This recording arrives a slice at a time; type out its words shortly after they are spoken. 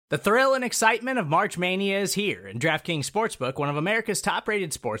The thrill and excitement of March Mania is here, and DraftKings Sportsbook, one of America's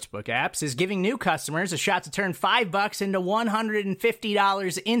top-rated sportsbook apps, is giving new customers a shot to turn $5 into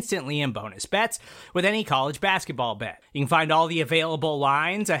 $150 instantly in bonus bets with any college basketball bet. You can find all the available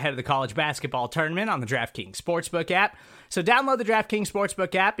lines ahead of the college basketball tournament on the DraftKings Sportsbook app. So download the DraftKings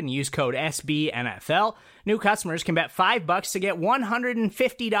Sportsbook app and use code SBNFL. New customers can bet $5 to get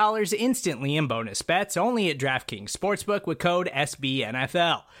 $150 instantly in bonus bets only at DraftKings Sportsbook with code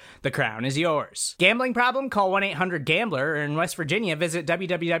SBNFL. The crown is yours. Gambling problem? Call 1-800-GAMBLER, or in West Virginia, visit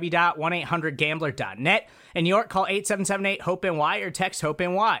www.1800gambler.net. In New York, call 877-8-HOPE-NY or text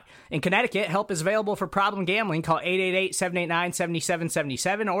HOPE-NY. In Connecticut, help is available for problem gambling. Call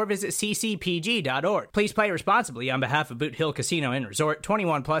 888-789-7777 or visit ccpg.org. Please play responsibly on behalf of Boot Hill Casino and Resort.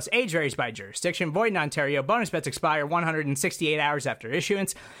 21 plus, age varies by jurisdiction, void in Ontario. Bonus bets expire 168 hours after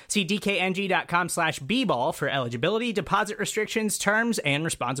issuance. See dkng.com/bball for eligibility, deposit restrictions, terms, and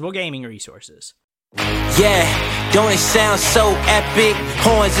responsible gaming resources. Yeah, don't it sound so epic?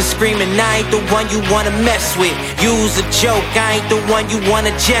 Horns are screaming, I ain't the one you wanna mess with. Use a joke, I ain't the one you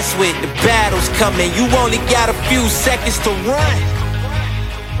wanna jest with. The battle's coming, you only got a few seconds to run.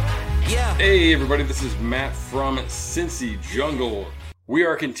 Yeah. Hey everybody, this is Matt from Cincy Jungle. We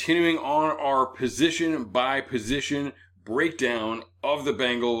are continuing on our position by position breakdown of the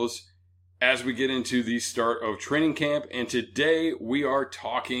Bengals as we get into the start of training camp, and today we are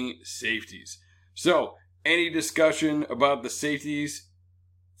talking safeties. So, any discussion about the safeties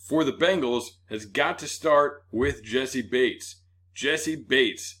for the Bengals has got to start with Jessie Bates. Jessie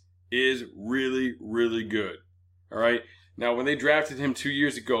Bates is really, really good. All right. Now, when they drafted him 2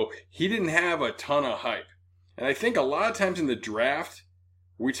 years ago, he didn't have a ton of hype. And I think a lot of times in the draft,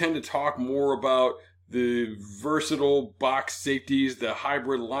 we tend to talk more about the versatile box safeties, the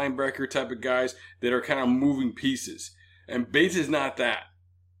hybrid linebacker type of guys that are kind of moving pieces. And Bates is not that.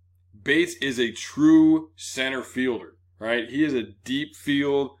 Bates is a true center fielder, right? He is a deep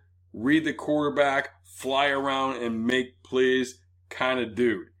field, read the quarterback, fly around and make plays kind of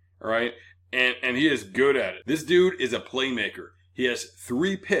dude, all right? And he is good at it. This dude is a playmaker. He has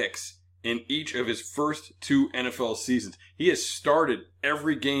 3 picks in each of his first 2 NFL seasons. He has started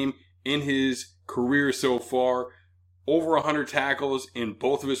every game in his career so far, over 100 tackles in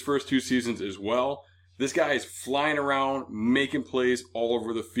both of his first 2 seasons as well. This guy is flying around, making plays all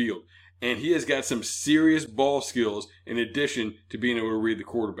over the field. And he has got some serious ball skills in addition to being able to read the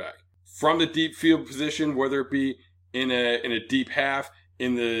quarterback. From the deep field position, whether it be in a deep half,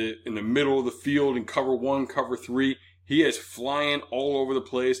 in the middle of the field, in cover 1, cover 3, he is flying all over the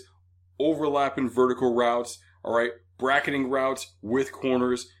place, overlapping vertical routes, all right, bracketing routes with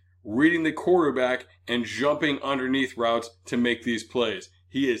corners, reading the quarterback, and jumping underneath routes to make these plays.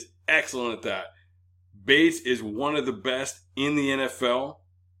 He is excellent at that. Bates is one of the best in the NFL,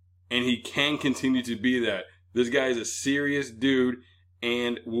 and he can continue to be that. This guy is a serious dude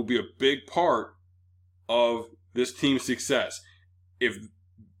and will be a big part of this team's success. If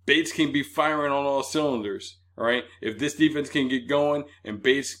Bates can be firing on all cylinders, all right, if this defense can get going and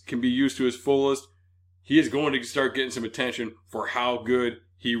Bates can be used to his fullest, he is going to start getting some attention for how good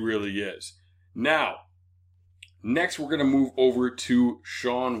he really is. Now, next we're going to move over to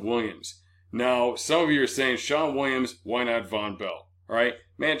Shawn Williams. Now, some of you are saying, Shawn Williams, why not Vonn Bell? All right,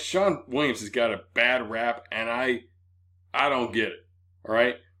 man, Shawn Williams has got a bad rap, and I don't get it. All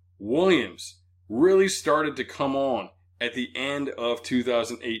right, Williams really started to come on at the end of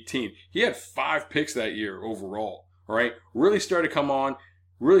 2018. He had 5 picks that year overall. All right, really started to come on,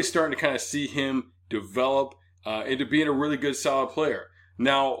 really starting to kind of see him develop into being a really good, solid player.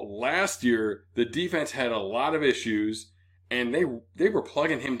 Now, last year, the defense had a lot of issues, and they were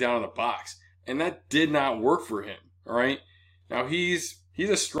plugging him down in the box. And that did not work for him, all right? Now, he's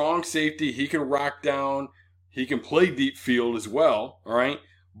a strong safety. He can rock down. He can play deep field as well, all right?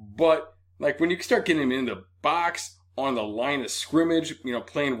 But, like, when you start getting him in the box, on the line of scrimmage,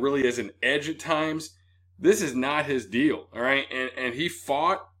 playing really as an edge at times, this is not his deal, all right? And he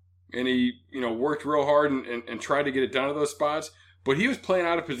fought, and he, worked real hard and tried to get it down to those spots. But he was playing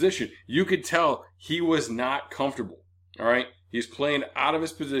out of position. You could tell he was not comfortable, all right? He's playing out of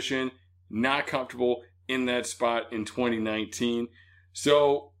his position, not comfortable in that spot in 2019.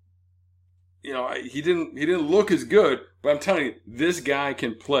 So, he didn't look as good, but I'm telling you, this guy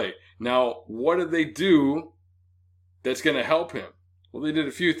can play. Now, what did they do that's going to help him? Well, they did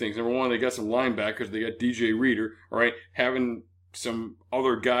a few things. Number one, they got some linebackers. They got DJ Reader, all right? Having some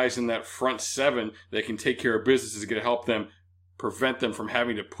other guys in that front 7 that can take care of business is going to help them, prevent them from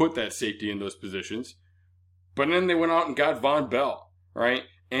having to put that safety in those positions. But then they went out and got Vonn Bell, right?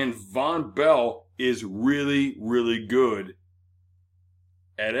 And Vonn Bell is really, really good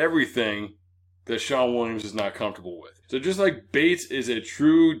at everything that Sean Williams is not comfortable with. So just like Bates is a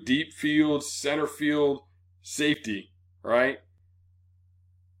true deep field, center field safety, right?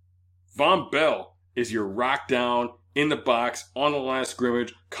 Vonn Bell is your rock down in the box, on the line of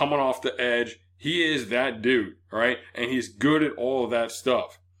scrimmage, coming off the edge. He is that dude, right? And he's good at all of that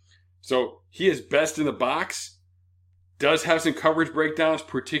stuff. So he is best in the box, does have some coverage breakdowns,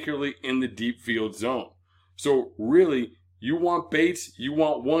 particularly in the deep field zone. So really, you want Bates, you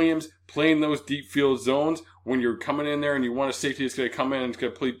want Williams playing those deep field zones when you're coming in there and you want a safety that's going to come in and it's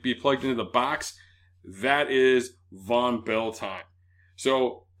going to be plugged into the box. That is Vonn Bell time.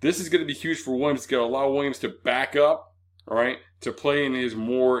 So this is going to be huge for Williams. It's going to allow Williams to back up, all right, to play in his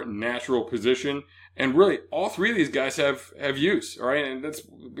more natural position. And really, all three of these guys have use, all right? And that's,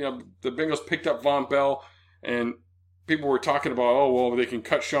 the Bengals picked up Vonn Bell, and people were talking about, oh, well, they can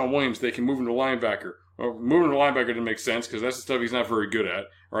cut Sean Williams. They can move him to linebacker. Well, moving to linebacker didn't make sense because that's the stuff he's not very good at,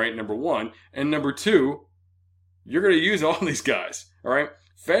 all right, number one. And number two, you're going to use all these guys, all right?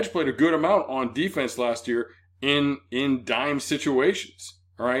 Fedge played a good amount on defense last year in dime situations,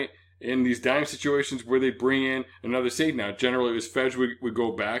 all right? In these dime situations where they bring in another safety. Now, generally, it was Fedge would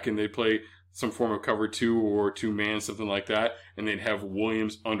go back and they play some form of cover 2 or 2-man, something like that, and they'd have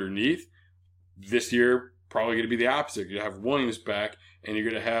Williams underneath. This year, probably going to be the opposite. You have Williams back, and you're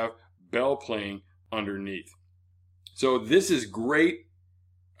going to have Bell playing underneath. So this is great.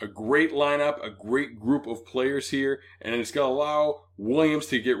 A great lineup, a great group of players here, and it's going to allow Williams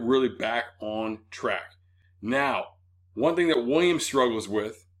to get really back on track. Now, one thing that Williams struggles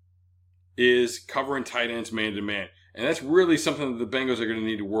with is covering tight ends man-to-man. And that's really something that the Bengals are going to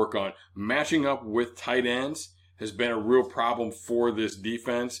need to work on. Matching up with tight ends has been a real problem for this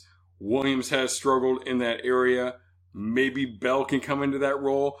defense. Williams has struggled in that area. Maybe Bell can come into that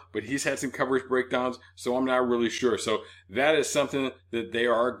role, but he's had some coverage breakdowns, so I'm not really sure. So that is something that they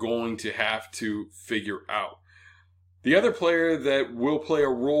are going to have to figure out. The other player that will play a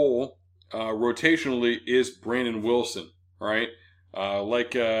role rotationally is Brandon Wilson, right?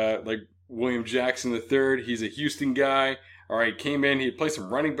 Like William Jackson III, he's a Houston guy. All right, came in, he played some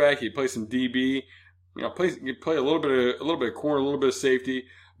running back, he played some DB. He play a little bit of corner, a little bit of safety.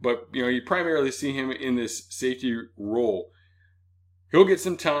 But, you primarily see him in this safety role. He'll get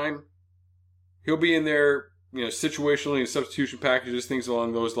some time. He'll be in there, situationally in substitution packages, things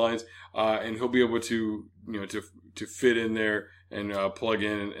along those lines. And he'll be able to, to fit in there and plug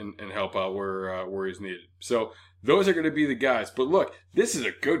in and help out where he's needed. So those are going to be the guys. But look, this is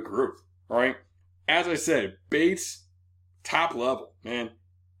a good group, all right? As I said, Bates, top level, man.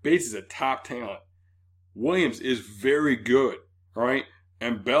 Bates is a top talent. Williams is very good, all right?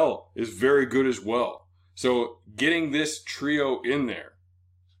 And Bell is very good as well. So getting this trio in there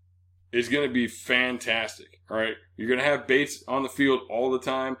is going to be fantastic. All right. You're going to have Bates on the field all the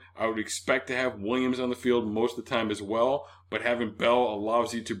time. I would expect to have Williams on the field most of the time as well. But having Bell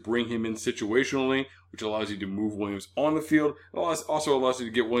allows you to bring him in situationally, which allows you to move Williams on the field. It also allows you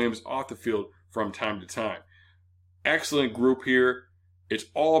to get Williams off the field from time to time. Excellent group here. It's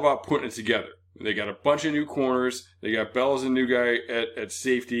all about putting it together. They got a bunch of new corners. They got Bell as a new guy at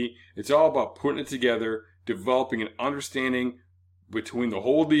safety. It's all about putting it together, developing an understanding between the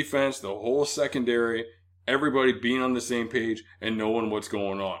whole defense, the whole secondary, everybody being on the same page and knowing what's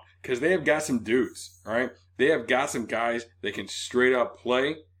going on. Because they have got some dudes, all right? They have got some guys that can straight up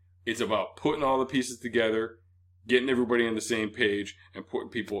play. It's about putting all the pieces together, getting everybody on the same page, and putting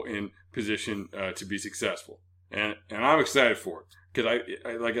people in position to be successful. And I'm excited for it. Because,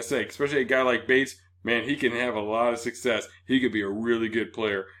 like I say, especially a guy like Bates, man, he can have a lot of success. He could be a really good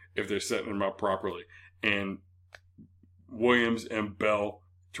player if they're setting him up properly. And Williams and Bell,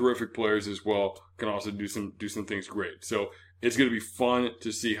 terrific players as well, can also do some things great. So it's going to be fun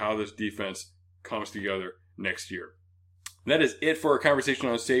to see how this defense comes together next year. That is it for our conversation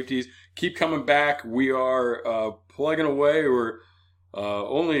on safeties. Keep coming back. We are plugging away. We're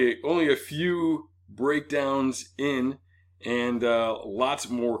only a few breakdowns in. And lots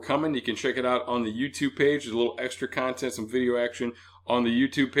more coming. You can check it out on the YouTube page. There's a little extra content, some video action on the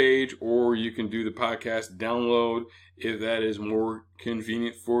YouTube page, or you can do the podcast download if that is more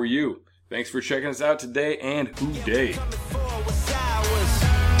convenient for you. Thanks for checking us out today, and Who Dey?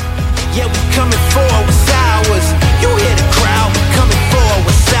 Yeah, we coming forward, what's ours?